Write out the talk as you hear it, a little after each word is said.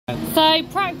So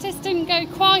practice didn't go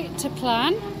quite to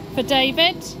plan for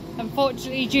David,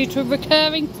 unfortunately due to a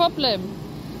recurring problem.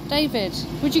 David,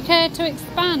 would you care to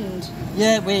expand?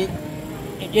 Yeah,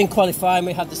 in qualifying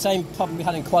we had the same problem we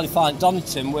had in qualifying at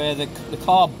Donington, where the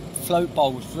car float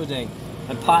bowl was flooding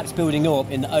and pipes building up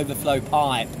in the overflow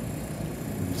pipe.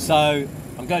 So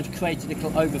I'm going to create a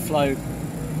little overflow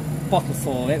bottle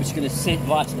for it, which is going to sit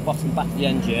right at the bottom back of the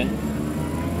engine,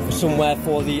 for somewhere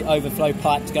for the overflow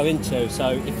pipe to go into. So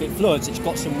if it floods, it's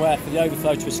got somewhere for the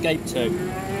overflow to escape to.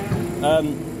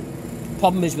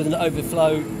 Problem is with an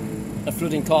overflow, a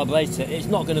flooding carburetor, it's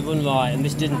not going to run right, and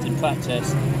this didn't in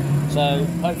practice. So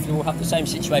hopefully we'll have the same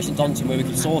situation at Donington where we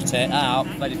can sort it out,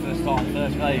 ready for the start of the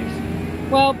first race.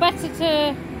 Well, better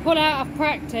to pull out of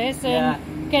practice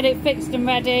and get it fixed and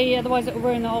ready, otherwise it will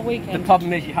ruin the whole weekend. The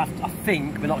problem is you have to, I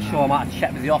think, we're not sure, I might have to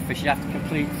check with the office, you have to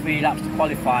complete 3 laps to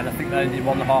qualify, and I think they only did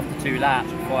 1.5 to 2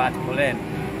 laps before I had to pull in.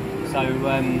 So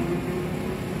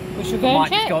we should go and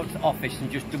check. Just go up to the office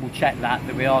and just double check that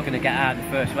we are going to get out of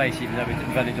the first race, even though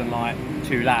we've only done like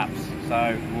 2 laps.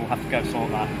 So we'll have to go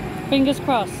sort that. Fingers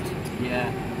crossed.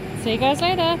 Yeah. See you guys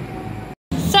later.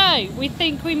 So we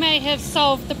think we may have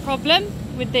solved the problem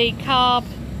with the carb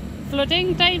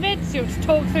flooding. David, so you want to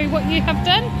talk through what you have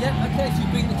done? Yeah, okay, if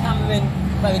you bring the camera in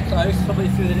very close, probably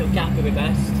through the little gap would be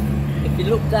best. If you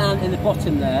look down in the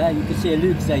bottom there, you can see a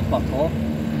lubricant bottle.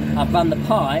 I've run the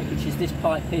pipe, which is this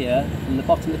pipe here, from the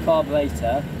bottom of the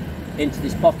carburetor into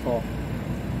this bottle.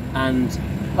 And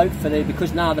hopefully,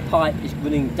 because now the pipe is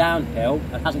running downhill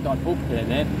and hasn't got an uphill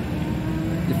in it,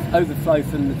 the overflow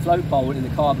from the float bowl in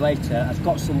the carburetor has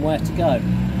got somewhere to go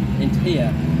into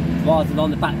here, rather than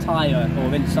on the back tyre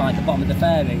or inside the bottom of the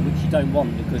fairing, which you don't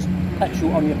want, because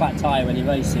petrol on your back tyre when you're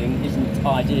racing isn't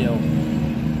ideal.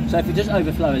 So if it does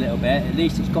overflow a little bit, at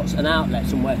least it's got an outlet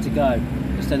somewhere to go,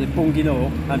 instead of bunging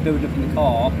up and building up in the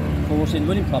car, causing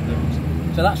running problems.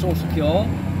 So that's all secure.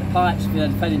 The pipes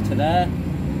fed into there.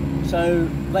 So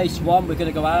race 1, we're going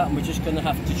to go out and we're just going to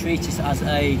have to treat it as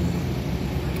a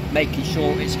making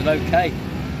sure it's okay.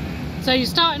 So you're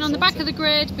starting on the back of the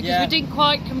grid because we didn't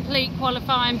quite complete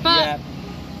qualifying, but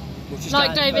we'll just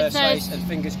like David says, and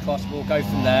fingers crossed we'll go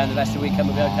from there, and the rest of the weekend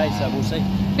will be okay, so we'll see.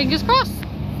 Fingers crossed.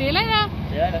 See you later.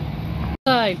 See you later.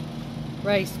 So,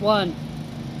 race 1.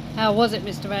 How was it,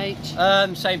 Mr.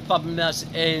 H? Same problem as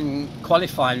in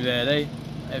qualifying really.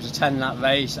 It was a 10-lap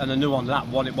race, and I knew on lap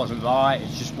 1 it wasn't right, it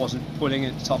just wasn't pulling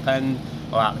at the top end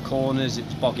or out the corners, it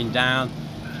was bogging down.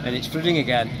 And it's flooding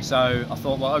again, so I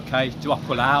thought, well, okay, do I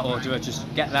pull out or do I just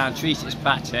get down, treat it as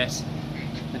practice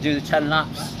and do the 10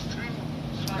 laps?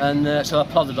 And so I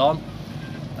plodded on.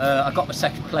 I got my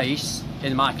 2nd place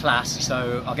in my class,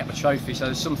 so I'll get my trophy, so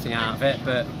there's something out of it,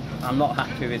 but I'm not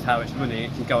happy with how it's running.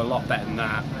 It can go a lot better than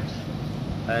that,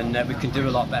 and we can do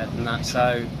a lot better than that,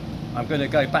 so I'm going to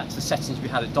go back to the settings we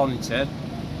had at Donington,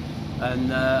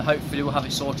 and hopefully we'll have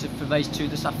it sorted for race 2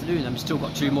 this afternoon. And we've still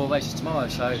got 2 more races tomorrow,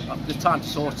 so there's time to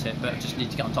sort it, but I just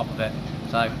need to get on top of it.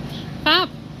 So fab.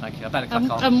 Thank you, I better crack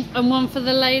on. And one for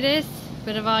the ladies,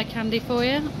 bit of eye candy for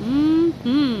you.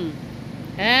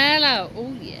 Hello.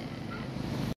 Oh yeah.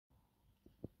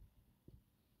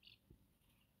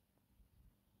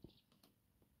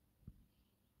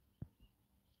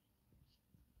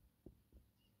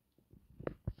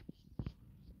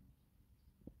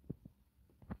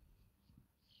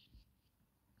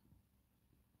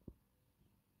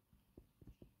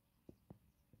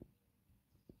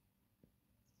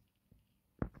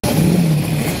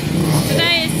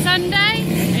 Sunday,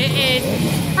 it is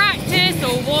practice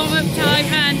or warm-up time,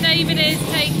 and David is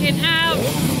taking out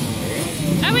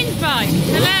Owen's bike.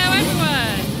 Hello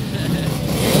everyone!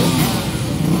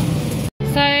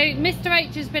 So Mr.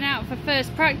 H has been out for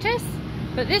first practice,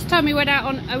 but this time he went out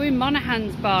on Owen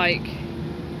Monaghan's bike.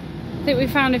 I think we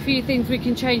found a few things we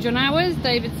can change on ours.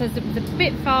 David says it was a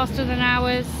bit faster than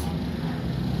ours,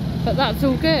 but that's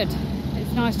all good.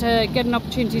 It's nice to get an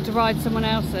opportunity to ride someone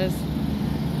else's.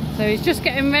 So he's just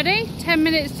getting ready, 10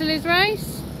 minutes till his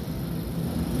race.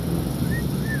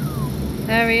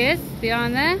 There he is,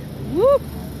 behind there. Whoop,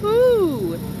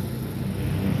 woo.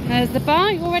 There's the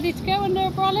bike, all ready to go under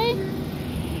a brolly.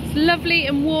 It's lovely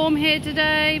and warm here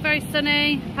today, very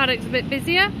sunny. Paddock's a bit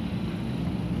busier.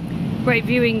 Great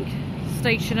viewing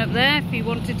station up there, if you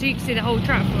wanted to. You can see the whole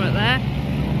track from up there.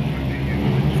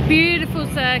 It's a beautiful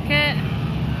circuit.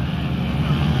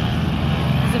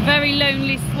 There's a very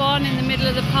lonely swan in the middle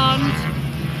of the pond.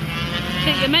 I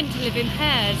think they're meant to live in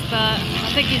pairs, but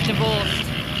I think he's divorced.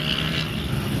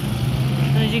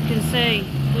 And as you can see,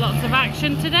 lots of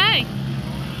action today.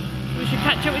 We should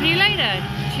catch up with you later.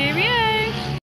 Cheerio!